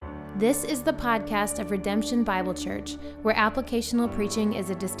This is the podcast of Redemption Bible Church, where applicational preaching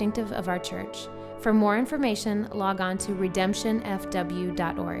is a distinctive of our church. For more information, log on to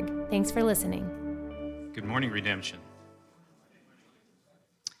redemptionfw.org. Thanks for listening. Good morning, Redemption.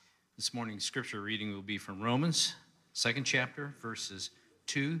 This morning's scripture reading will be from Romans, 2nd chapter, verses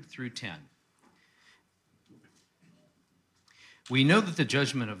 2 through 10. We know that the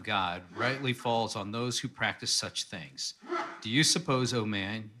judgment of God rightly falls on those who practice such things. Do you suppose, O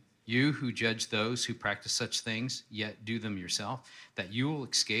man, you who judge those who practice such things, yet do them yourself, that you will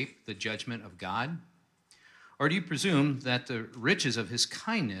escape the judgment of God? Or do you presume that the riches of his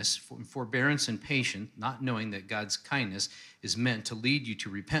kindness, forbearance, and patience, not knowing that God's kindness is meant to lead you to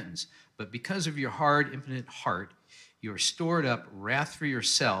repentance, but because of your hard, impotent heart, you are stored up wrath for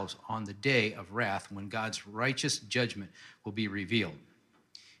yourselves on the day of wrath when God's righteous judgment will be revealed.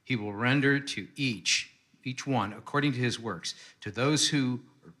 He will render to each one according to his works. To those who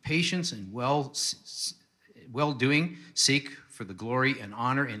are patient and well-doing, seek for the glory and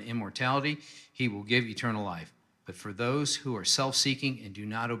honor and immortality, he will give eternal life. But for those who are self-seeking and do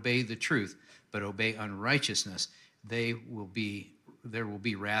not obey the truth, but obey unrighteousness, there will be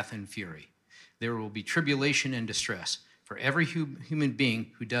wrath and fury. There will be tribulation and distress for every human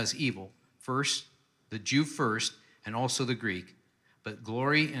being who does evil, first, the Jew first, and also the Greek, but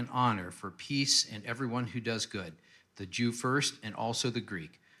glory and honor for peace and everyone who does good, the Jew first and also the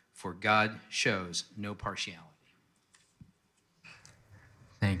Greek, for God shows no partiality.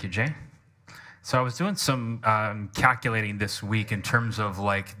 Thank you, Jay. So I was doing some calculating this week in terms of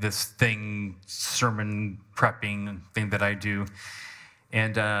like this thing, sermon prepping thing that I do.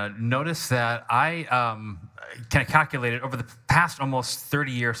 And notice that I kind of calculated over the past almost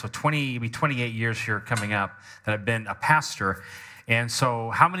 30 years, so 28 years here coming up, that I've been a pastor. And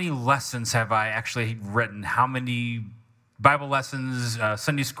so how many lessons have I actually written? How many Bible lessons,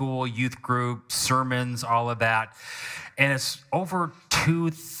 Sunday school, youth group, sermons, all of that? And it's over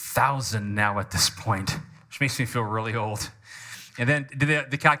 2,000 now at this point, which makes me feel really old. And then did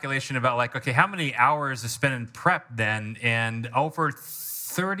the calculation about like, okay, how many hours is spent in prep then? And over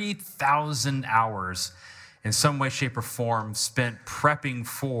 30,000 hours in some way, shape, or form spent prepping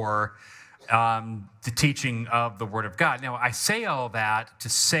for the teaching of the Word of God. Now, I say all that to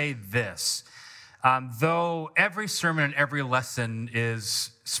say this. Though every sermon and every lesson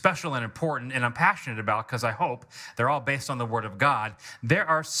is special and important and I'm passionate about because I hope they're all based on the Word of God, there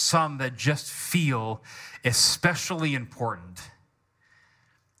are some that just feel especially important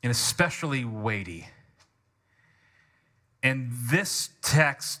and especially weighty. And this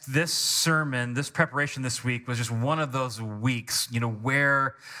text, this sermon, this preparation this week was just one of those weeks,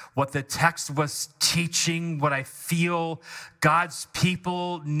 where what the text was teaching, what I feel God's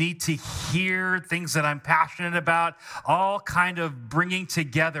people need to hear, things that I'm passionate about, all kind of bringing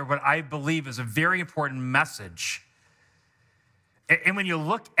together what I believe is a very important message. And when you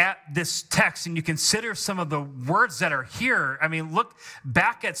look at this text and you consider some of the words that are here, look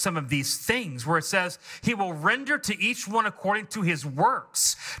back at some of these things where it says, he will render to each one according to his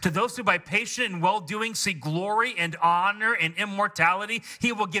works. To those who by patient and well-doing seek glory and honor and immortality,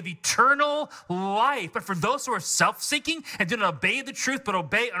 he will give eternal life. But for those who are self-seeking and do not obey the truth but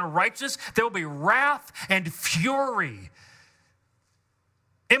obey unrighteousness, there will be wrath and fury,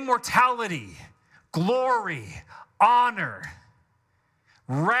 immortality, glory, honor,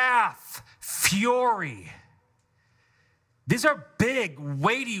 wrath, fury. These are big,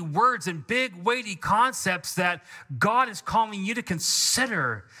 weighty words and big, weighty concepts that God is calling you to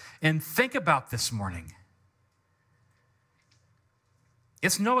consider and think about this morning.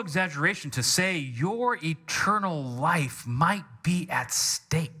 It's no exaggeration to say your eternal life might be at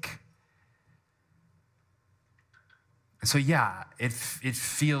stake. And so, it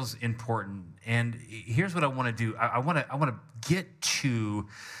feels important. And here's what I want to do. I want to get to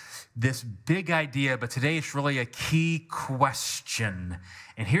this big idea, but today it's really a key question.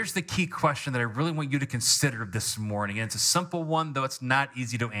 And here's the key question that I really want you to consider this morning. And it's a simple one, though it's not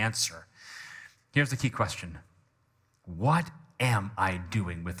easy to answer. Here's the key question. What am I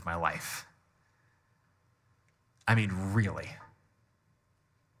doing with my life? Really.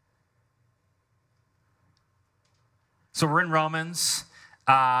 So we're in Romans.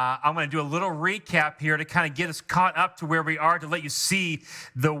 I'm going to do a little recap here to kind of get us caught up to where we are, to let you see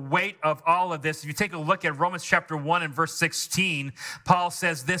the weight of all of this. If you take a look at Romans chapter 1 and verse 16, Paul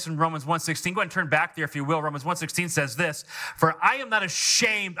says this in Romans 1:16. Go ahead and turn back there if you will. Romans 1:16 says this, "For I am not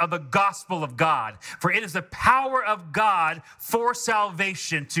ashamed of the gospel of God, for it is the power of God for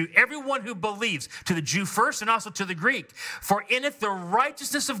salvation to everyone who believes, to the Jew first and also to the Greek. For in it the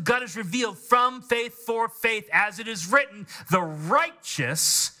righteousness of God is revealed from faith for faith, as it is written, the righteous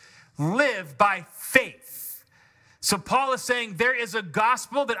live by faith. So Paul is saying there is a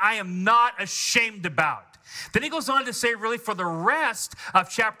gospel that I am not ashamed about. Then he goes on to say, really, for the rest of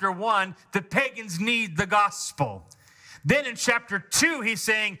chapter 1, the pagans need the gospel. Then in chapter 2, he's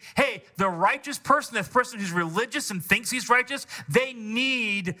saying, hey, the righteous person, the person who's religious and thinks he's righteous, they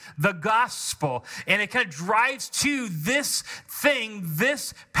need the gospel. And it kind of drives to this thing,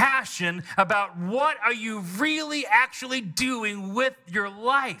 this passion about what are you really actually doing with your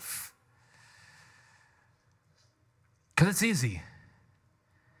life? Because it's easy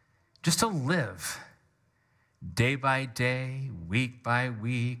just to live day by day, week by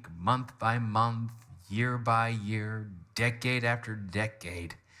week, month by month, year by year, decade after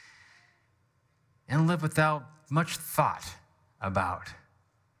decade, and live without much thought about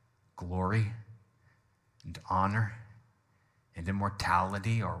glory and honor and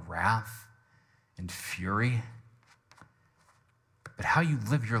immortality or wrath and fury. But how you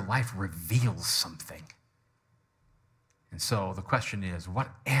live your life reveals something. And so the question is, what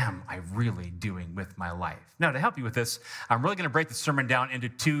am I really doing with my life? Now, to help you with this, I'm really going to break the sermon down into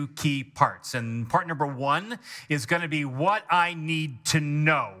 2 key parts. And part number 1 is going to be what I need to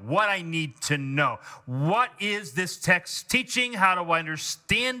know. What I need to know. What is this text teaching? How do I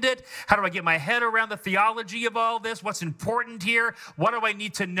understand it? How do I get my head around the theology of all this? What's important here? What do I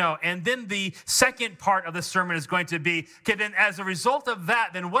need to know? And then the second part of the sermon is going to be, okay, then as a result of that,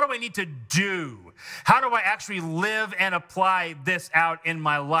 then what do I need to do? How do I actually live and apply this out in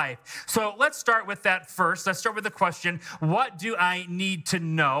my life? So let's start with that first. Let's start with the question, what do I need to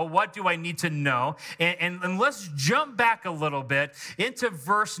know? What do I need to know? And let's jump back a little bit into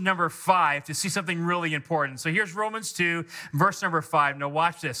verse number 5 to see something really important. So here's Romans 2, verse number 5. Now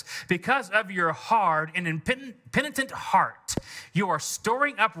watch this. Because of your hard and impenitent heart, you are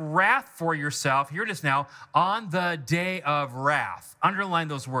storing up wrath for yourself. Here it is now, on the day of wrath. Underline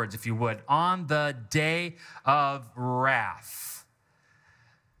those words if you would. On the day of wrath.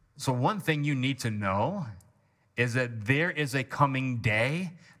 So one thing you need to know is that there is a coming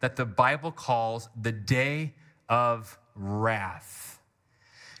day that the Bible calls the day of wrath.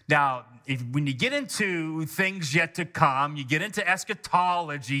 Now, when you get into things yet to come, you get into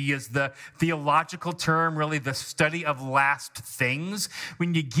eschatology is the theological term, really the study of last things.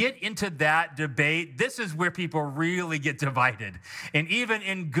 When you get into that debate, this is where people really get divided. And even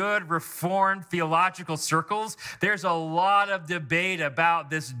in good Reformed theological circles, there's a lot of debate about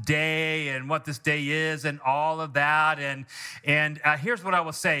this day and what this day is and all of that. And here's what I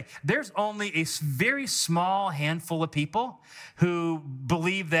will say. There's only a very small handful of people who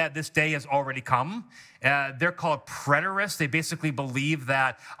believe that this day has already come. They're called preterists. They basically believe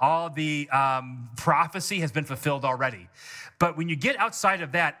that all the prophecy has been fulfilled already. But when you get outside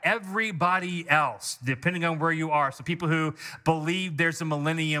of that, everybody else, depending on where you are, so people who believe there's a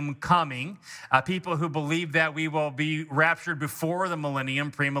millennium coming, people who believe that we will be raptured before the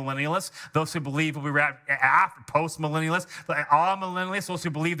millennium, premillennialists, those who believe we'll be raptured after, post-millennialists, all millennialists, those who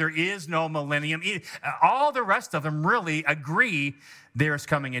believe there is no millennium, all the rest of them really agree there is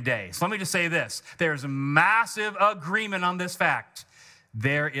coming a day. So let me just say this. There's massive agreement on this fact.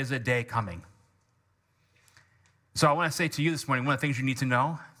 There is a day coming. So I want to say to you this morning, one of the things you need to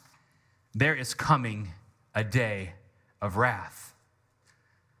know, there is coming a day of wrath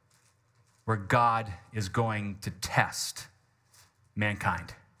where God is going to test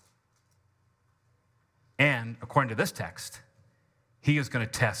mankind. And according to this text, he is going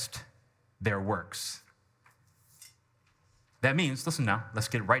to test their works. That means, listen now, let's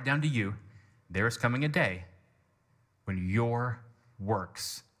get right down to you. There is coming a day when your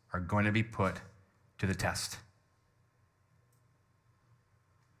works are going to be put to the test.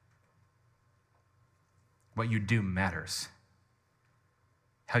 What you do matters.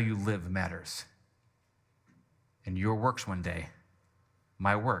 How you live matters. And your works one day,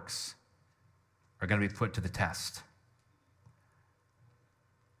 my works, are going to be put to the test.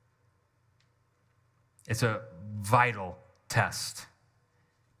 It's a vital test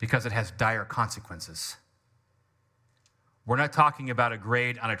because it has dire consequences. We're not talking about a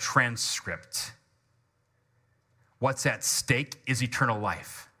grade on a transcript. What's at stake is eternal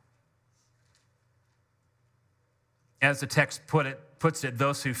life. As the text puts it,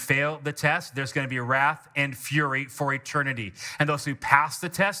 those who fail the test, there's going to be wrath and fury for eternity. And those who pass the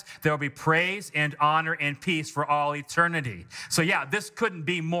test, there will be praise and honor and peace for all eternity. So yeah, this couldn't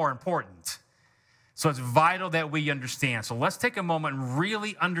be more important. So it's vital that we understand. So let's take a moment and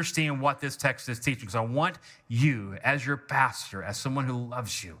really understand what this text is teaching. Because I want you, as your pastor, as someone who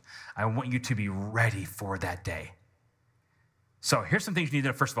loves you, I want you to be ready for that day. So here's some things you need to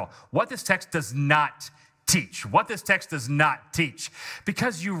know. First of all, what this text does not teach, what this text does not teach.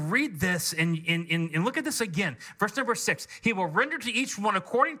 Because you read this and look at this again. Verse number 6, he will render to each one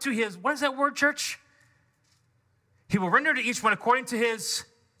according to his, what is that word, church? He will render to each one according to his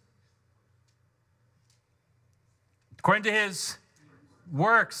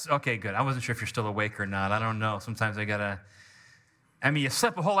works. Okay, good. I wasn't sure if you're still awake or not. I don't know. Sometimes you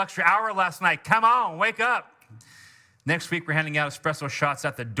slept a whole extra hour last night. Come on, wake up. Next week, we're handing out espresso shots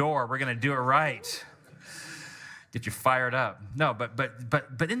at the door. We're going to do it right. Get you fired up. No, but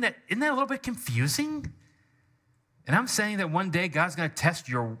isn't that a little bit confusing? And I'm saying that one day God's going to test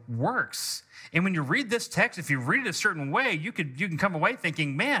your works. And when you read this text, if you read it a certain way, you can come away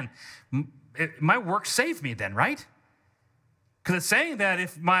thinking, man, my works saved me then, right? Because it's saying that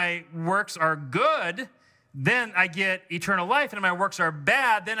if my works are good, then I get eternal life, and if my works are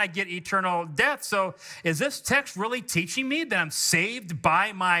bad, then I get eternal death. So is this text really teaching me that I'm saved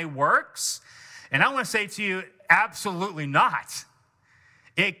by my works? And I want to say to you, absolutely not.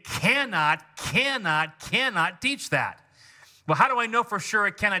 It cannot teach that. Well, how do I know for sure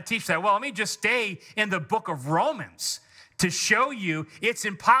it cannot teach that? Well, let me just stay in the book of Romans to show you it's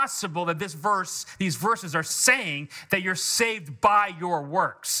impossible that these verses are saying that you're saved by your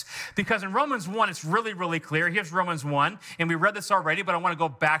works. Because in Romans 1, it's really, really clear. Here's Romans 1, and we read this already, but I want to go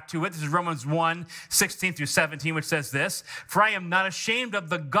back to it. This is Romans 1, 16 through 17, which says this, "For I am not ashamed of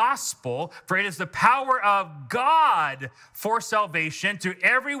the gospel, for it is the power of God for salvation to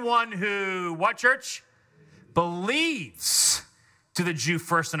everyone who," what, church? "Believes, to the Jew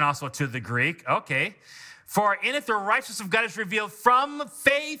first and also to the Greek." Okay. "For in it the righteousness of God is revealed from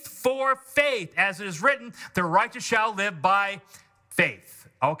faith for faith. As it is written, the righteous shall live by faith."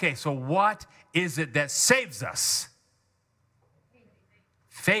 Okay, so what is it that saves us?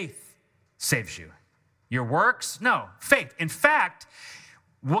 Faith saves you. Your works? No, faith. In fact,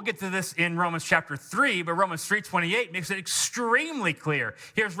 we'll get to this in Romans chapter 3, but Romans 3:28 makes it extremely clear.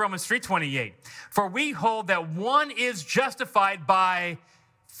 Here's Romans 3:28. "For we hold that one is justified by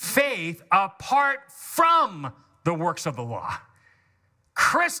faith apart from the works of the law."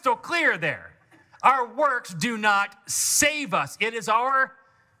 Crystal clear there. Our works do not save us. It is our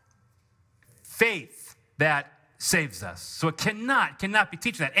faith that saves us. So it cannot be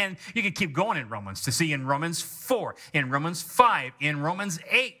teaching that. And you can keep going in Romans to see in Romans 4, in Romans 5, in Romans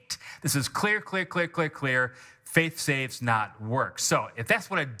 8. This is clear. Faith saves, not works. So if that's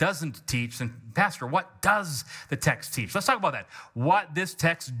what it doesn't teach, then Pastor, what does the text teach? Let's talk about that. What this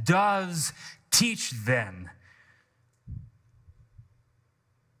text does teach then.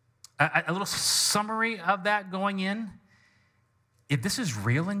 A little summary of that going in. If this is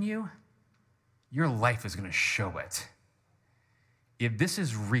real in you, your life is going to show it. If this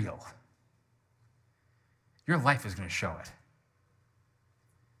is real, your life is going to show it.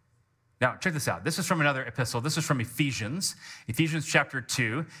 Now, check this out. This is from another epistle. This is from Ephesians chapter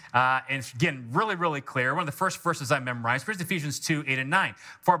 2. And it's, again, really, really clear. One of the first verses I memorized. Here's Ephesians 2, 8 and 9.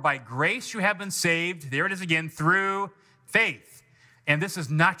 "For by grace you have been saved," there it is again, "through faith. And this is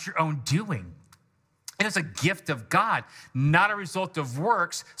not your own doing. It is a gift of God, not a result of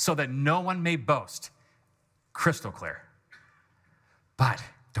works, so that no one may boast." Crystal clear. But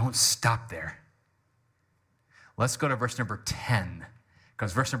don't stop there. Let's go to verse number 10.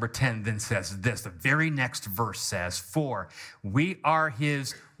 Because verse number 10 then says this. The very next verse says, "For we are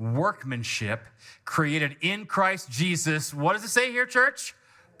his workmanship, created in Christ Jesus." What does it say here, church?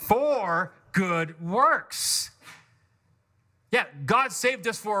 "For good works." Yeah, God saved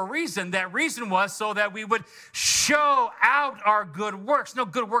us for a reason. That reason was so that we would show out our good works. No,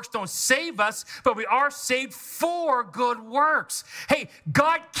 good works don't save us, but we are saved for good works. Hey,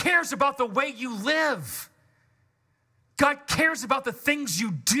 God cares about the way you live. God cares about the things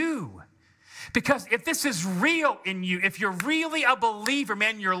you do. Because if this is real in you, if you're really a believer,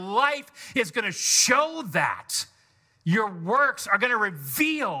 man, your life is going to show that. Your works are going to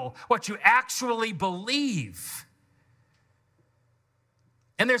reveal what you actually believe.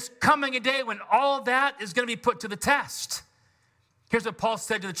 And there's coming a day when all that is going to be put to the test. Here's what Paul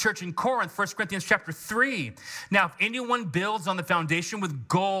said to the church in Corinth, 1 Corinthians chapter 3. "Now, if anyone builds on the foundation with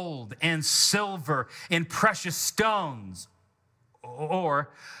gold and silver and precious stones, or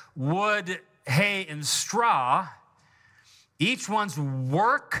wood, hay, and straw, each one's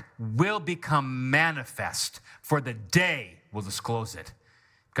work will become manifest, for the day will disclose it.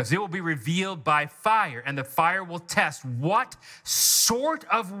 Because it will be revealed by fire, and the fire will test what sort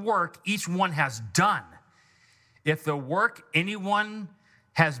of work each one has done. If the work anyone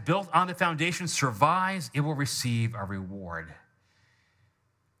has built on the foundation survives, it will receive a reward."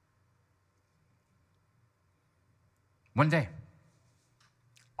 One day,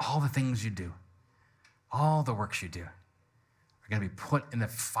 all the things you do, all the works you do are going to be put in the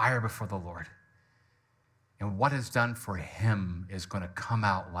fire before the Lord. And what is done for him is going to come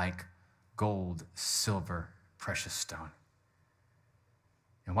out like gold, silver, precious stone.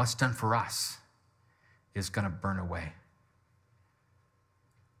 And what's done for us is going to burn away.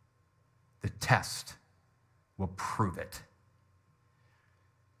 The test will prove it.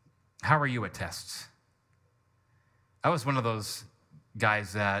 How are you at tests? I was one of those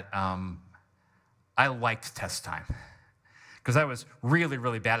guys that I liked test time because I was really,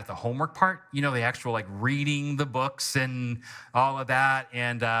 really bad at the homework part. You know, the actual like reading the books and all of that.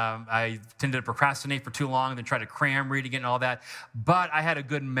 And I tended to procrastinate for too long and then try to cram reading it and all that. But I had a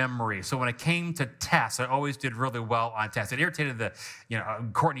good memory. So when it came to tests, I always did really well on tests. It irritated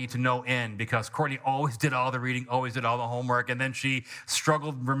Courtney to no end because Courtney always did all the reading, always did all the homework. And then she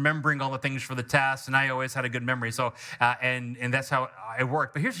struggled remembering all the things for the test. And I always had a good memory. So, and that's how it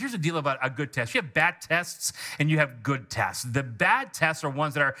worked. But here's the deal about a good test. You have bad tests and you have good tests. The bad tests are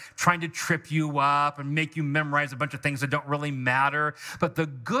ones that are trying to trip you up and make you memorize a bunch of things that don't really matter. But the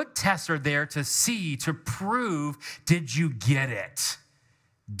good tests are there to see, to prove, did you get it?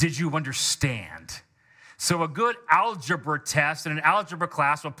 Did you understand? So a good algebra test in an algebra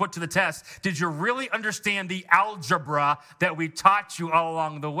class will put to the test, did you really understand the algebra that we taught you all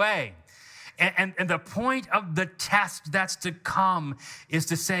along the way? And the point of the test that's to come is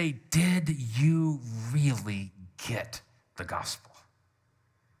to say, did you really get the gospel?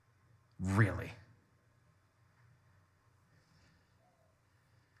 Really?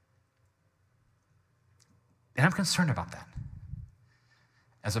 And I'm concerned about that.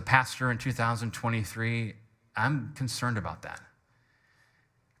 As a pastor in 2023, I'm concerned about that.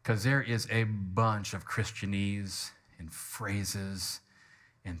 Because there is a bunch of Christianese and phrases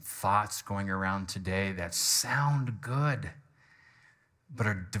and thoughts going around today that sound good, but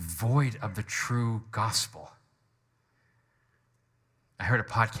are devoid of the true gospel. I heard a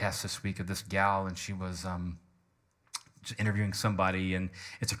podcast this week of this gal, and she was just interviewing somebody, and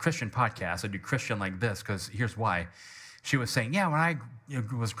it's a Christian podcast. I do Christian like this because here's why. She was saying, yeah, when I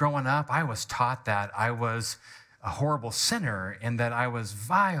was growing up, I was taught that I was a horrible sinner and that I was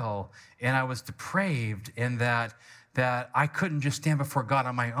vile and I was depraved and that I couldn't just stand before God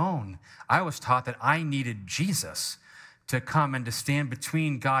on my own. I was taught that I needed Jesus to come and to stand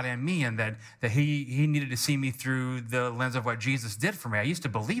between God and me, and that he needed to see me through the lens of what Jesus did for me. I used to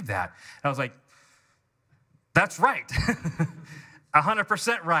believe that. And I was like, that's right.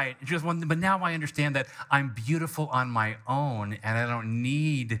 100% right. And she goes, well, but now I understand that I'm beautiful on my own and I don't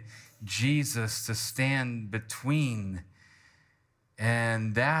need Jesus to stand between.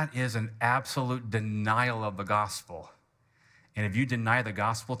 And that is an absolute denial of the gospel. And if you deny the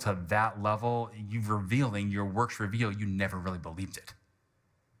gospel to that level, your works reveal you never really believed it.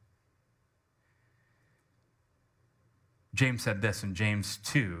 James said this in James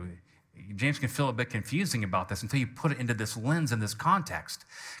 2. James can feel a bit confusing about this until you put it into this lens and this context,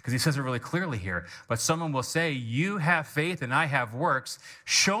 because he says it really clearly here. But someone will say, you have faith and I have works.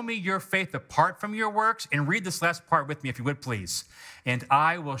 Show me your faith apart from your works. And read this last part with me, if you would, please. And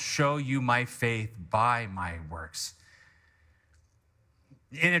I will show you my faith by my works.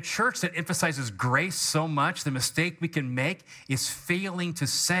 In a church that emphasizes grace so much, the mistake we can make is failing to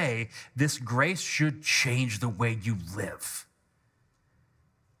say this grace should change the way you live.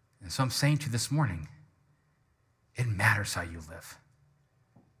 And so I'm saying to you this morning, it matters how you live.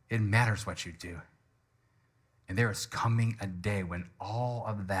 It matters what you do. And there is coming a day when all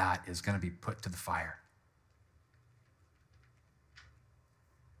of that is going to be put to the fire.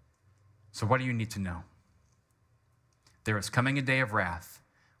 So what do you need to know? There is coming a day of wrath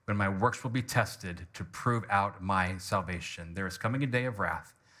when my works will be tested to prove out my salvation. There is coming a day of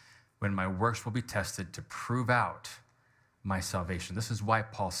wrath when my works will be tested to prove out my salvation. This is why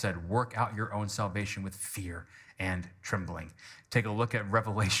Paul said, work out your own salvation with fear and trembling. Take a look at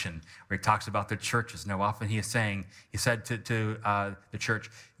Revelation, where he talks about the churches. Now, often he said to the church,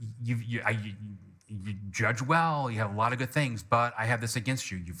 you judge well, you have a lot of good things, but I have this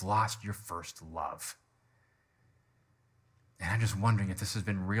against you. You've lost your first love. And I'm just wondering if this has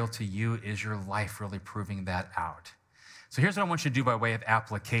been real to you. Is your life really proving that out? So here's what I want you to do by way of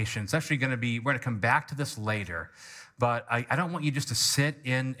application. It's actually going to be, we're going to come back to this later, But I don't want you just to sit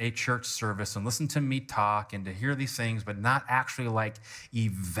in a church service and listen to me talk and to hear these things, but not actually like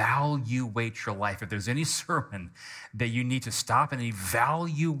evaluate your life. If there's any sermon that you need to stop and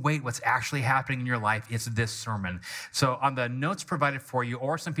evaluate what's actually happening in your life, it's this sermon. So on the notes provided for you,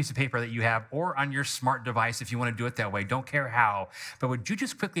 or some piece of paper that you have, or on your smart device, if you want to do it that way, don't care how, but would you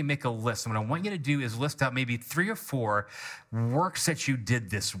just quickly make a list? And what I want you to do is list out maybe 3 or 4 works that you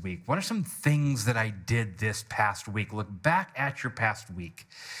did this week. What are some things that I did this past week? Look back at your past week,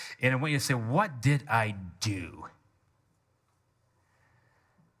 and I want you to say, what did I do?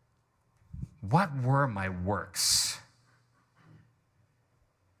 What were my works?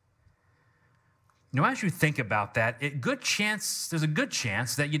 As you think about that, there's a good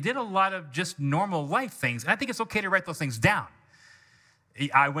chance that you did a lot of just normal life things. And I think it's okay to write those things down.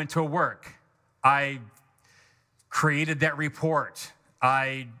 I went to work. I created that report.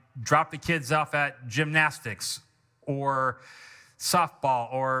 I dropped the kids off at gymnastics or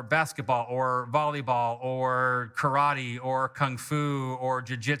softball or basketball or volleyball or karate or kung fu or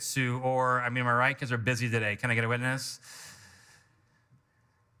jiu-jitsu or, am I right? Because they're busy today. Can I get a witness?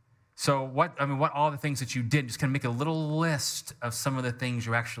 So what all the things that you did, just kind of make a little list of some of the things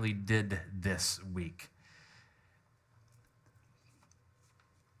you actually did this week.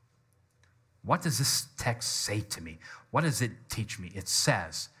 What does this text say to me? What does it teach me? It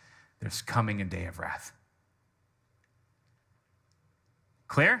says there's coming a day of wrath.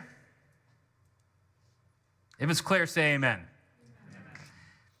 Clear? If it's clear, say amen. Amen.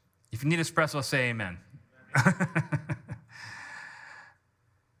 If you need espresso, say amen.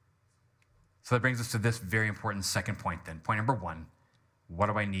 So that brings us to this very important second point then. Point number 1, what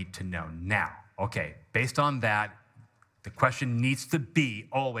do I need to know now? Okay, based on that, the question needs to be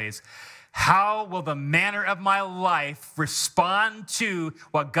always, how will the manner of my life respond to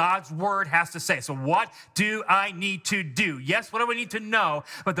what God's word has to say? So what do I need to do? Yes, what do I need to know?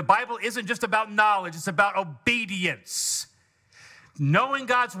 But the Bible isn't just about knowledge, it's about obedience. Knowing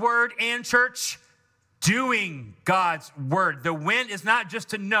God's word, and church, doing God's word. The win is not just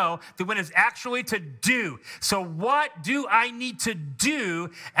to know, the win is actually to do. So what do I need to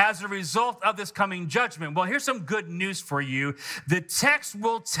do as a result of this coming judgment? Well, here's some good news for you. The text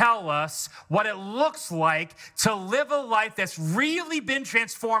will tell us what it looks like to live a life that's really been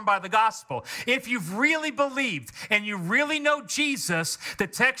transformed by the gospel. If you've really believed and you really know Jesus, the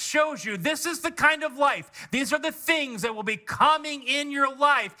text shows you this is the kind of life. These are the things that will be coming in your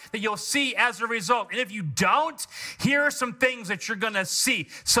life that you'll see as a result. And if you don't, here are some things that you're going to see.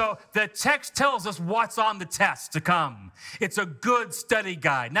 So the text tells us what's on the test to come. It's a good study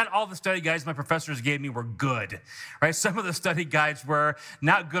guide. Not all the study guides my professors gave me were good, right? Some of the study guides were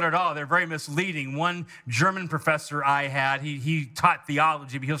not good at all. They're very misleading. One German professor I had, he taught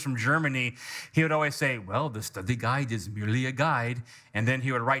theology, but he was from Germany. He would always say, well, the study guide is merely a guide. And then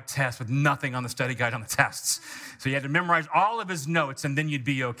he would write tests with nothing on the study guide on the tests. So you had to memorize all of his notes, and then you'd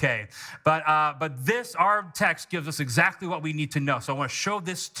be okay. But our text gives us exactly what we need to know. So I want to show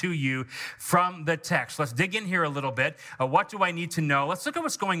this to you from the text. Let's dig in here a little bit. What do I need to know? Let's look at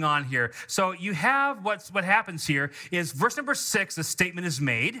what's going on here. So you have what happens here is verse number 6, the statement is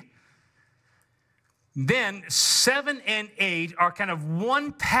made. Then 7 and 8 are kind of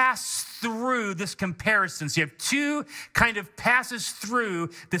one pass through this comparison. So you have 2 kind of passes through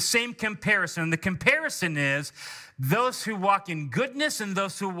the same comparison. The comparison is those who walk in goodness and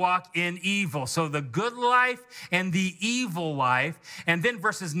those who walk in evil. So the good life and the evil life. And then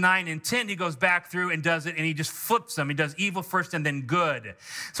verses 9 and 10, he goes back through and does it, and he just flips them. He does evil first and then good.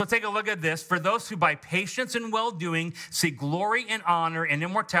 So take a look at this. For those who by patience and well-doing seek glory and honor and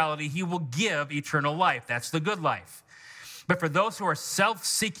immortality, he will give eternal life. That's the good life. But for those who are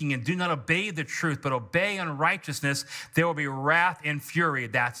self-seeking and do not obey the truth, but obey unrighteousness, there will be wrath and fury.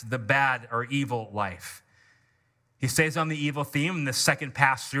 That's the bad or evil life. He stays on the evil theme in the second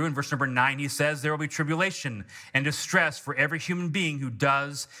pass through. In verse number 9, he says, there will be tribulation and distress for every human being who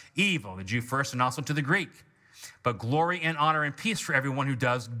does evil, the Jew first and also to the Greek. But glory and honor and peace for everyone who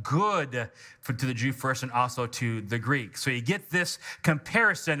does good, to the Jew first and also to the Greek. So you get this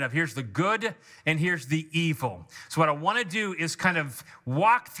comparison of here's the good and here's the evil. So what I want to do is kind of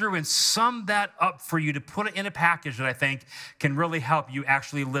walk through and sum that up for you to put it in a package that I think can really help you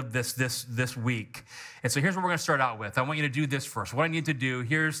actually live this week. And so here's what we're going to start out with. I want you to do this first. What I need to do,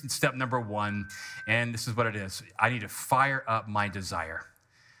 here's step number 1, and this is what it is. I need to fire up my desire.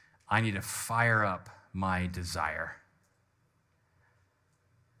 I need to fire up my desire.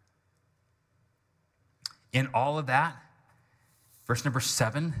 In all of that, verse number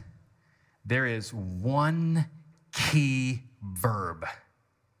 7, there is one key verb,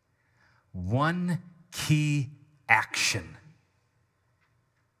 one key action.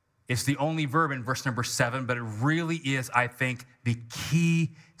 It's the only verb in verse number 7, but it really is, I think, the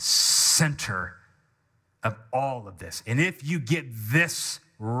key center of all of this. And if you get this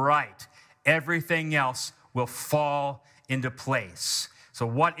right, everything else will fall into place. So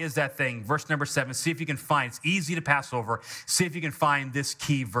what is that thing? Verse number 7, see if you can find, it's easy to pass over, see if you can find this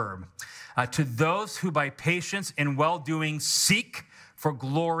key verb. To those who by patience and well-doing seek for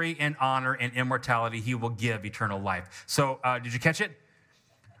glory and honor and immortality, he will give eternal life. So did you catch it?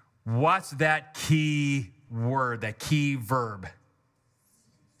 What's that key word, that key verb?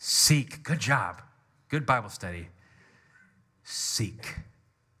 Seek. Good job. Good Bible study. Seek.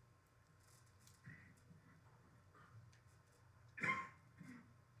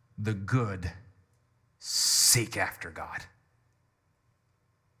 The good seek after God.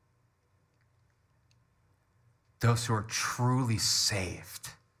 Those who are truly saved,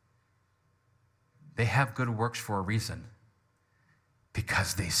 they have good works for a reason,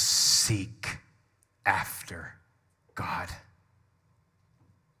 because they seek after God.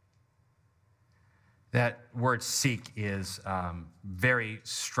 That word seek is very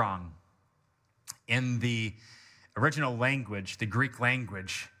strong. In the original language, the Greek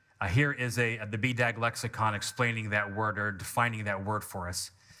language, here is the BDAG lexicon explaining that word or defining that word for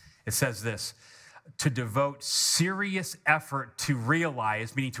us. It says this: to devote serious effort to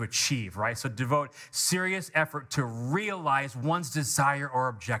realize, meaning to achieve, right? So devote serious effort to realize one's desire or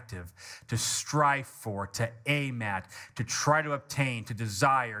objective, to strive for, to aim at, to try to obtain, to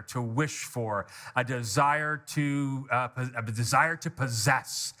desire, to wish for, a desire to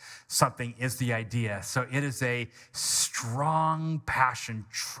possess something is the idea. So it is a strong passion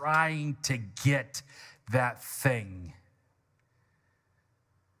trying to get that thing.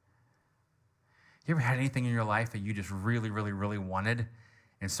 You ever had anything in your life that you just really, really, really wanted,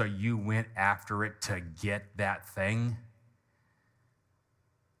 and so you went after it to get that thing?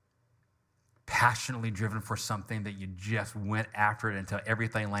 Passionately driven for something that you just went after it until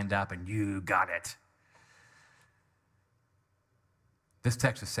everything lined up and you got it. This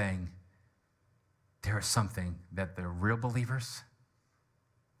text is saying there is something that the real believers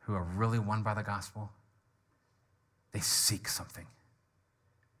who are really won by the gospel, they seek something.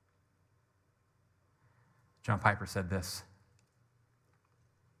 John Piper said this: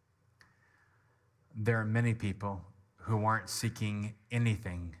 there are many people who aren't seeking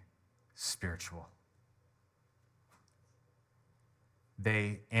anything spiritual.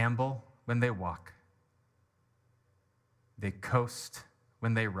 They amble when they walk. They coast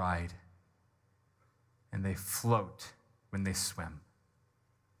when they ride. And they float when they swim.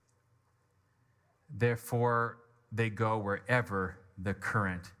 Therefore, they go wherever the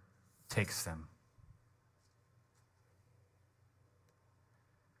current takes them.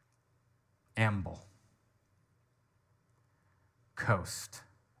 Amble, coast,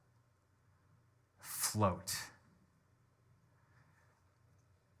 float.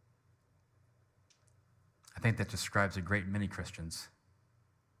 I think that describes a great many Christians.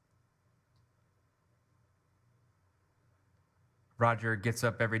 Roger gets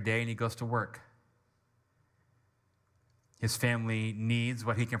up every day and he goes to work. His family needs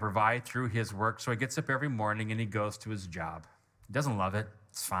what he can provide through his work, so he gets up every morning and he goes to his job. He doesn't love it.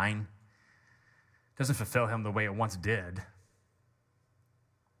 It's fine. Doesn't fulfill him the way it once did.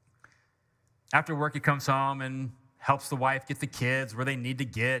 After work, he comes home and helps the wife get the kids where they need to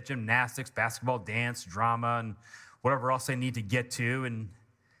get: gymnastics, basketball, dance, drama, and whatever else they need to get to. And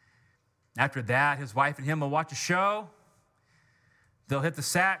after that, his wife and him will watch a show. They'll hit the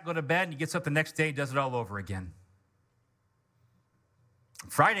sack, go to bed, and he gets up the next day and does it all over again.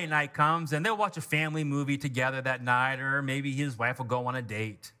 Friday night comes, and they'll watch a family movie together that night, or maybe his wife will go on a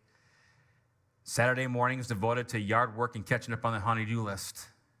date. Saturday morning is devoted to yard work and catching up on the honey-do list.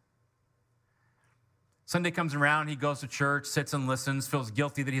 Sunday comes around, he goes to church, sits and listens, feels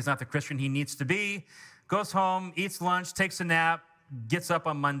guilty that he's not the Christian he needs to be, goes home, eats lunch, takes a nap, gets up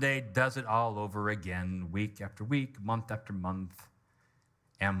on Monday, does it all over again, week after week, month after month.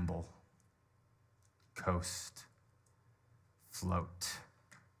 Amble, coast, float.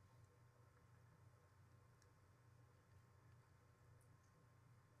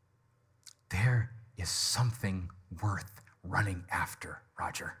 There is something worth running after,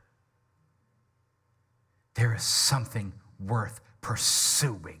 Roger. There is something worth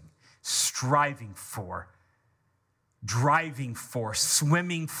pursuing, striving for, driving for,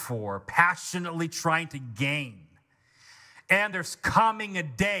 swimming for, passionately trying to gain. And there's coming a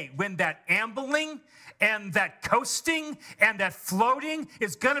day when that ambling and that coasting and that floating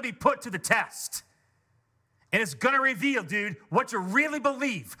is going to be put to the test. And it's going to reveal, dude, what you really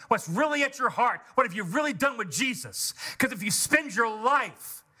believe, what's really at your heart, what have you really done with Jesus. Because if you spend your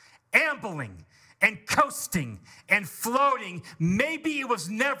life ambling and coasting and floating, maybe it was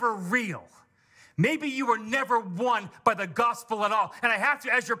never real. Maybe you were never won by the gospel at all. And I have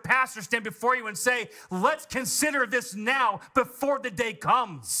to, as your pastor, stand before you and say, let's consider this now before the day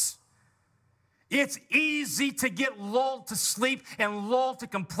comes. It's easy to get lulled to sleep and lulled to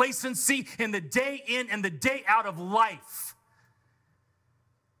complacency in the day in and the day out of life.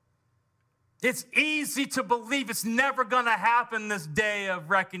 It's easy to believe it's never going to happen, this day of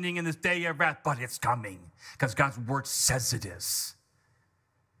reckoning and this day of wrath, but it's coming because God's word says it is.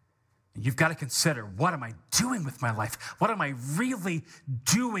 You've got to consider, what am I doing with my life? What am I really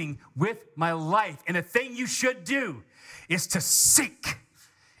doing with my life? And the thing you should do is to seek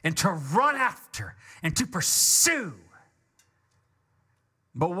and to run after and to pursue.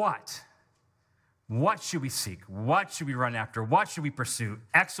 But what? What should we seek? What should we run after? What should we pursue?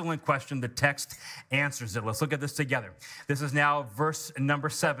 Excellent question. The text answers it. Let's look at this together. This is now verse number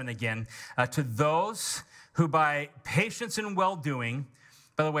 7 again. To those who by patience and well-doing,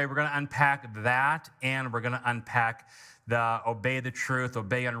 by the way, we're going to unpack that, and we're going to unpack the obey the truth,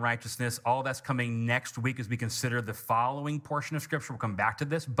 obey unrighteousness. All that's coming next week as we consider the following portion of Scripture. We'll come back to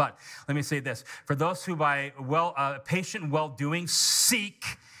this, but let me say this. For those who by patient well-doing seek.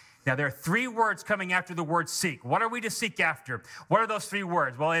 Now, there are 3 words coming after the word seek. What are we to seek after? What are those 3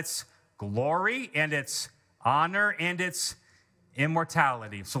 words? Well, it's glory, and it's honor, and it's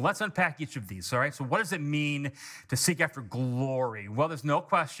immortality. So let's unpack each of these, all right? So what does it mean to seek after glory? Well, there's no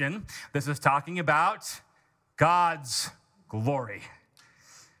question. This is talking about God's glory.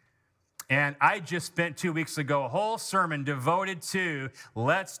 And I just spent 2 weeks ago a whole sermon devoted to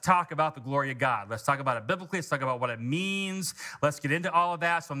let's talk about the glory of God. Let's talk about it biblically. Let's talk about what it means. Let's get into all of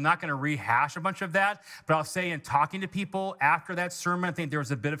that. So I'm not going to rehash a bunch of that. But I'll say in talking to people after that sermon, I think there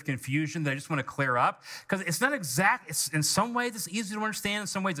was a bit of confusion that I just want to clear up. Because it's not exact. It's, in some ways, it's easy to understand. In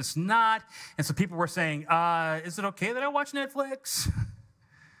some ways, it's not. And so people were saying, is it okay that I watch Netflix?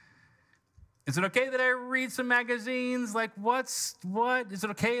 Is it okay that I read some magazines? Like, what? Is it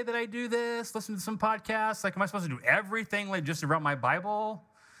okay that I do this? Listen to some podcasts? Like, am I supposed to do everything, like, just around my Bible?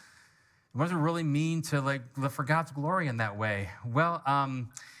 What does it really mean to, like, live for God's glory in that way? Well,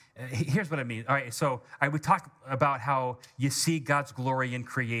 here's what I mean. All right, so we talked about how you see God's glory in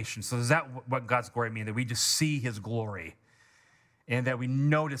creation. So is that what God's glory means? That we just see his glory and that we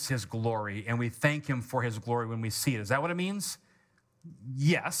notice his glory and we thank him for his glory when we see it. Is that what it means?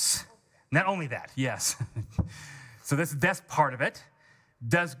 Yes. Not only that, yes. So that's part of it.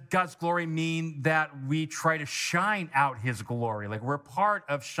 Does God's glory mean that we try to shine out his glory? Like we're part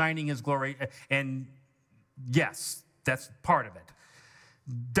of shining his glory, and yes, that's part of it.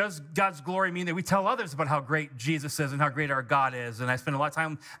 Does God's glory mean that we tell others about how great Jesus is and how great our God is? And I spent a lot of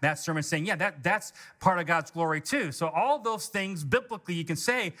time in that sermon saying, yeah, that's part of God's glory too. So all those things, biblically, you can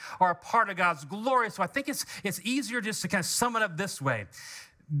say are a part of God's glory. So I think it's easier just to kind of sum it up this way.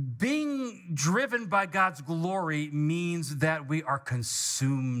 Being driven by God's glory means that we are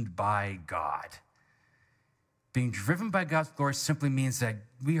consumed by God. Being driven by God's glory simply means that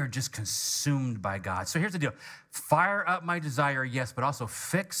we are just consumed by God. So here's the deal. Fire up my desire, yes, but also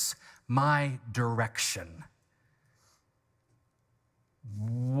fix my direction.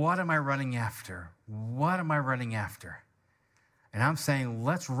 What am I running after? What am I running after? And I'm saying,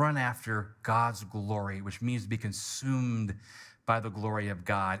 let's run after God's glory, which means to be consumed by the glory of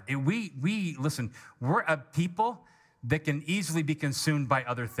God. Listen, we're a people that can easily be consumed by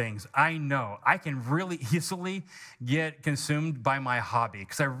other things. I know I can really easily get consumed by my hobby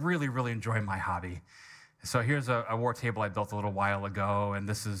because I really, really enjoy my hobby. So here's a war table I built a little while ago, and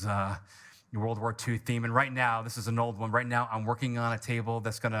this is World War II theme. And right now, this is an old one. Right now, I'm working on a table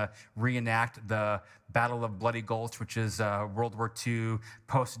that's going to reenact the Battle of Bloody Gulch, which is World War II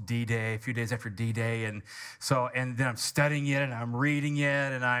post D-Day, a few days after D-Day. And then I'm studying it and I'm reading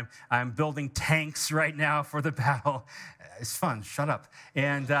it and I'm building tanks right now for the battle. It's fun. Shut up.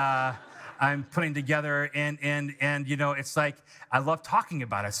 And I'm putting together, and you know, it's like, I love talking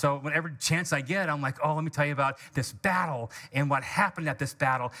about it. So whenever chance I get, I'm like, oh, let me tell you about this battle and what happened at this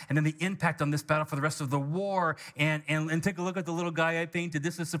battle, and then the impact on this battle for the rest of the war, and take a look at the little guy I painted.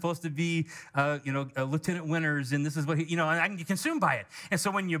 This is supposed to be, Lieutenant Winters, and this is what he, and I can get consumed by it. And so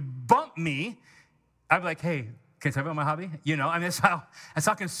when you bump me, I'm like, hey, can I tell you about my hobby? That's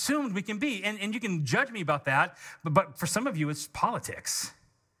how consumed we can be. And you can judge me about that, but for some of you, it's politics.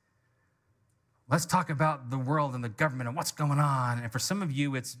 Let's talk about the world and the government and what's going on. And for some of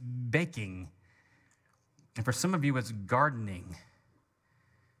you, it's baking. And for some of you, it's gardening.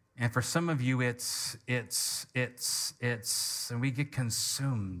 And for some of you, it's, and we get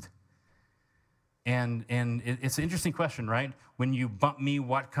consumed. And it's an interesting question, right? When you bump me,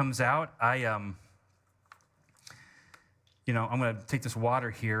 what comes out? I'm going to take this water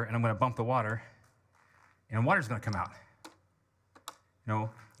here, and I'm going to bump the water, and water's going to come out.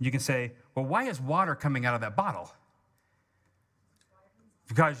 You can say, well, why is water coming out of that bottle?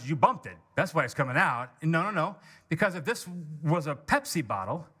 Because you bumped it. That's why it's coming out. No. Because if this was a Pepsi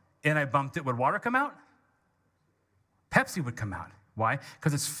bottle and I bumped it, would water come out? Pepsi would come out. Why?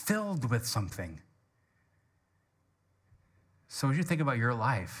 Because it's filled with something. So as you think about your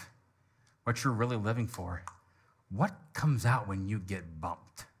life, what you're really living for, what comes out when you get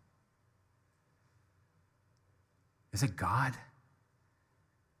bumped? Is it God?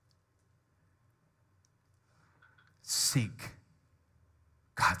 Seek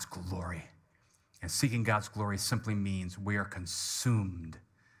God's glory. And seeking God's glory simply means we are consumed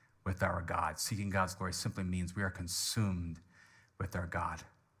with our God. Seeking God's glory simply means we are consumed with our God.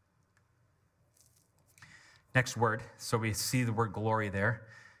 Next word. So we see the word glory there.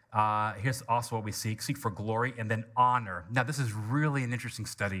 Here's also what we seek. Seek for glory and then honor. Now, this is really an interesting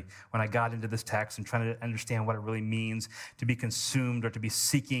study when I got into this text and trying to understand what it really means to be consumed or to be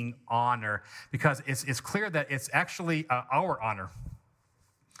seeking honor, because it's clear that it's actually our honor.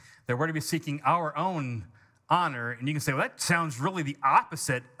 That we're to be seeking our own honor. And you can say, well, that sounds really the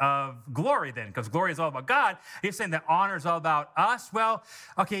opposite of glory then, because glory is all about God. He's saying that honor is all about us. Well,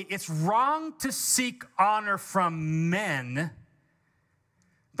 okay, it's wrong to seek honor from men,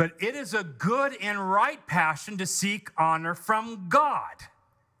 but it is a good and right passion to seek honor from God.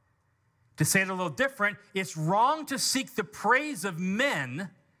 To say it a little different, it's wrong to seek the praise of men,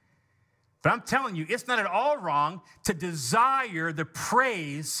 but I'm telling you, it's not at all wrong to desire the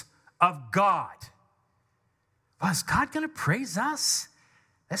praise of God. Well, is God going to praise us?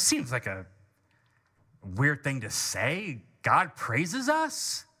 That seems like a weird thing to say. God praises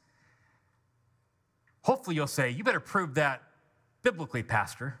us? Hopefully you'll say, you better prove that biblically,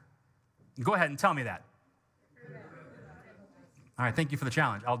 Pastor. Go ahead and tell me that. All right, thank you for the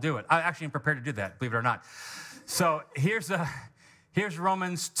challenge. I'll do it. I actually am prepared to do that, believe it or not. So here's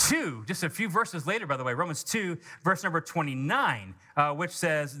Romans 2, just a few verses later, by the way, Romans 2, verse number 29, which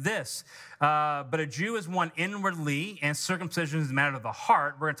says this, but a Jew is one inwardly, and circumcision is a matter of the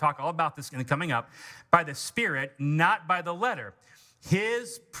heart. We're going to talk all about this coming up, by the Spirit, not by the letter.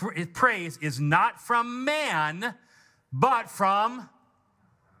 His praise is not from man, but from,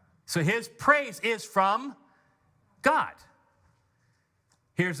 so his praise is from God.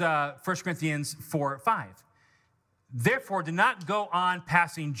 Here's 1 Corinthians 4:5. Therefore, do not go on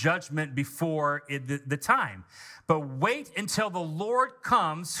passing judgment before the time, but wait until the Lord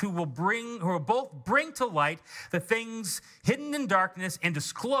comes, who will both bring to light the things hidden in darkness and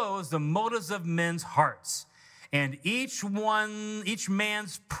disclose the motives of men's hearts. And each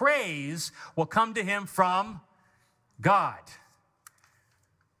man's praise will come to him from God.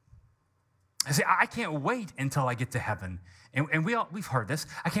 I say, I can't wait until I get to heaven. And we've heard this.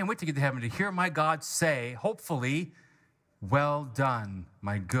 I can't wait to get to heaven to hear my God say, hopefully, well done,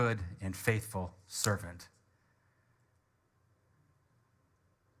 my good and faithful servant.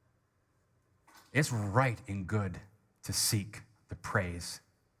 It's right and good to seek the praise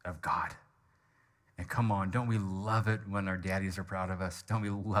of God. And come on, don't we love it when our daddies are proud of us? Don't we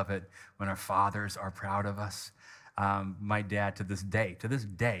love it when our fathers are proud of us? My dad, to this day,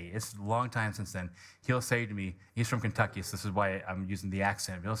 it's a long time since then, he'll say to me, he's from Kentucky, so this is why I'm using the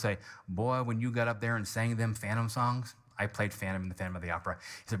accent. He'll say, boy, when you got up there and sang them Phantom songs, I played Phantom in the Phantom of the Opera.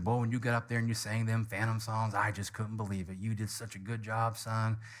 He said, boy, when you got up there and you sang them Phantom songs, I just couldn't believe it. You did such a good job,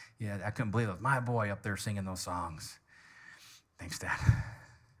 son. Yeah, I couldn't believe it. My boy up there singing those songs. Thanks, Dad.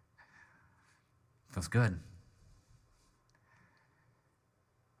 Feels good.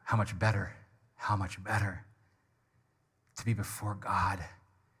 How much better to be before God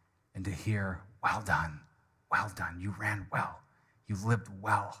and to hear, well done, you ran well, you lived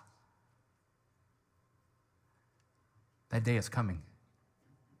well. That day is coming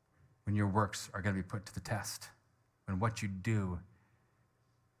when your works are going to be put to the test, when what you do.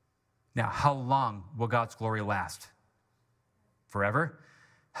 Now, how long will God's glory last? Forever?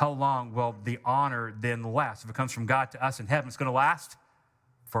 How long will the honor then last? If it comes from God to us in heaven, it's going to last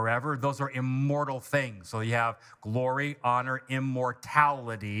forever. Those are immortal things. So you have glory, honor,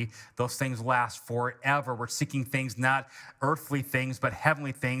 immortality. Those things last forever. We're seeking things, not earthly things, but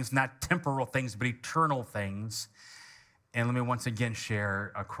heavenly things, not temporal things, but eternal things. And let me once again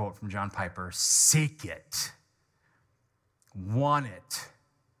share a quote from John Piper. Seek it, want it,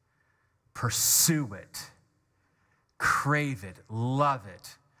 pursue it, crave it, love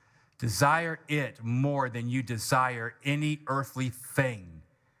it, Desire it more than you desire any earthly thing.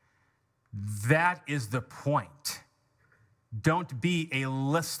 That is the point. Don't be a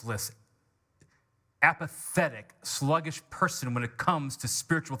listless, apathetic, sluggish person when it comes to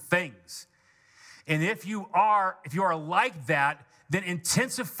spiritual things. And if you are like that, then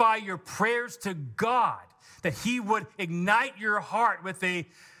intensify your prayers to God that he would ignite your heart with the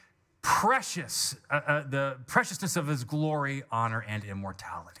preciousness of his glory, honor, and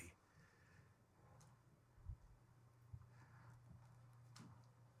immortality.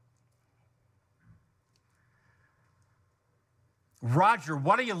 Roger,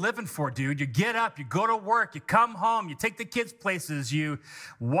 what are you living for, dude? You get up, you go to work, you come home, you take the kids places, you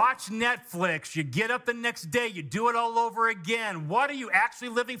watch Netflix, you get up the next day, you do it all over again. What are you actually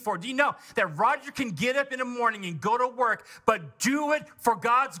living for? Do you know that Roger can get up in the morning and go to work, but do it for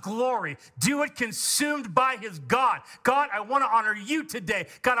God's glory? Do it consumed by his God. God, I want to honor you today.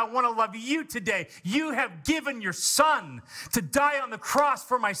 God, I want to love you today. You have given your son to die on the cross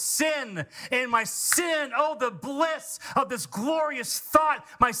for my sin. And my sin, oh, the bliss of this glorious thought,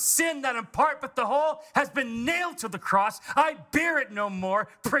 my sin that in part but the whole has been nailed to the cross. I bear it no more.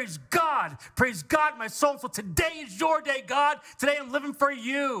 Praise God, my soul. So today is your day, God. Today I'm living for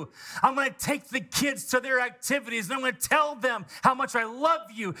you. I'm going to take the kids to their activities and I'm going to tell them how much I love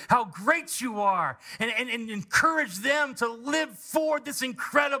you, how great you are, and encourage them to live for this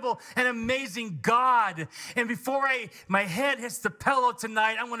incredible and amazing God. And before my head hits the pillow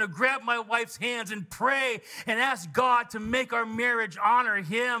tonight, I'm going to grab my wife's hands and pray and ask God to make our marriage honor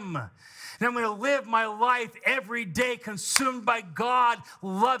him. And I'm going to live my life every day consumed by God,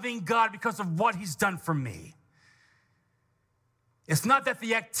 loving God because of what he's done for me. It's not that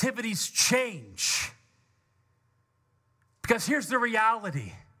the activities change. Because here's the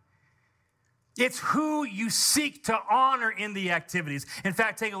reality. It's who you seek to honor in the activities. In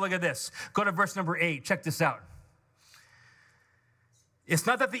fact, take a look at this. Go to verse number 8. Check this out. It's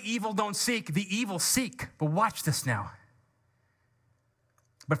not that the evil don't seek, the evil seek. But watch this now.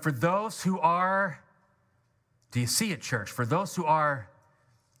 But for those who are, do you see it, church? For those who are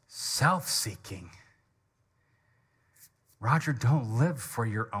self-seeking, Roger, don't live for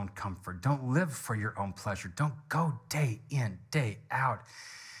your own comfort. Don't live for your own pleasure. Don't go day in, day out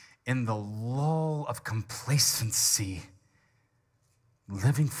in the lull of complacency,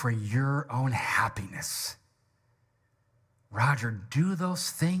 living for your own happiness. Roger, do those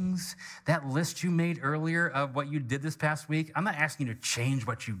things, that list you made earlier of what you did this past week. I'm not asking you to change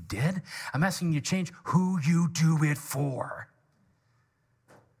what you did. I'm asking you to change who you do it for.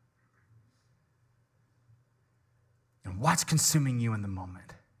 And what's consuming you in the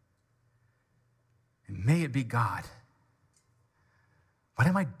moment. And may it be God. What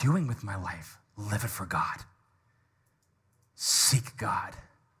am I doing with my life? Live it for God. Seek God.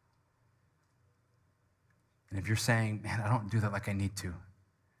 And if you're saying, man, I don't do that like I need to,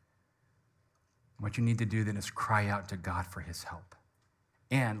 what you need to do then is cry out to God for his help.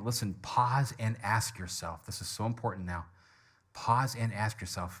 And listen, pause and ask yourself, this is so important now, pause and ask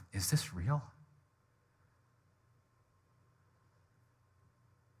yourself, is this real?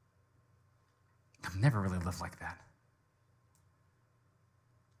 I've never really lived like that.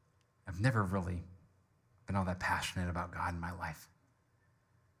 I've never really been all that passionate about God in my life.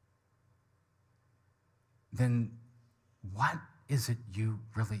 Then what is it you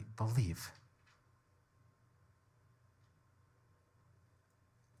really believe?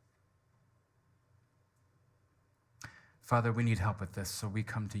 Father, we need help with this, so we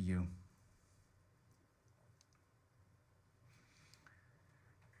come to you.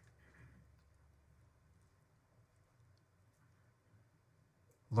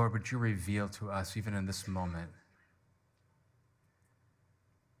 Lord, would you reveal to us, even in this moment,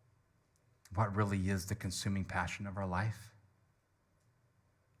 what really is the consuming passion of our life?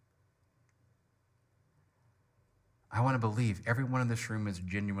 I want to believe everyone in this room is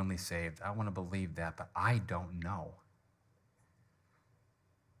genuinely saved. I want to believe that, but I don't know.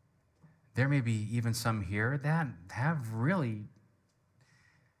 There may be even some here that have really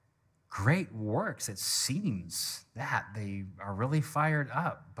great works. It seems that they are really fired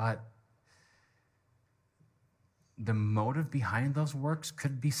up, but the motive behind those works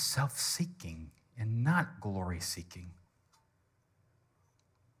could be self-seeking and not glory-seeking.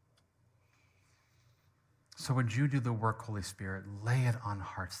 So would you do the work, Holy Spirit? Lay it on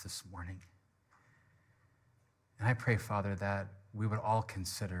hearts this morning. And I pray, Father, that we would all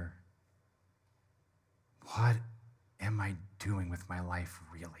consider, what am I doing with my life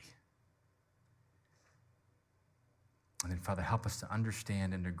really? And then, Father, help us to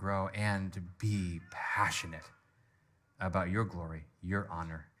understand and to grow and to be passionate about your glory, your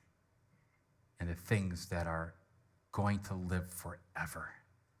honor, and the things that are going to live forever.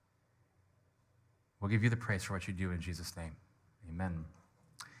 We'll give you the praise for what you do in Jesus' name. Amen.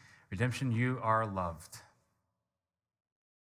 Redemption, you are loved.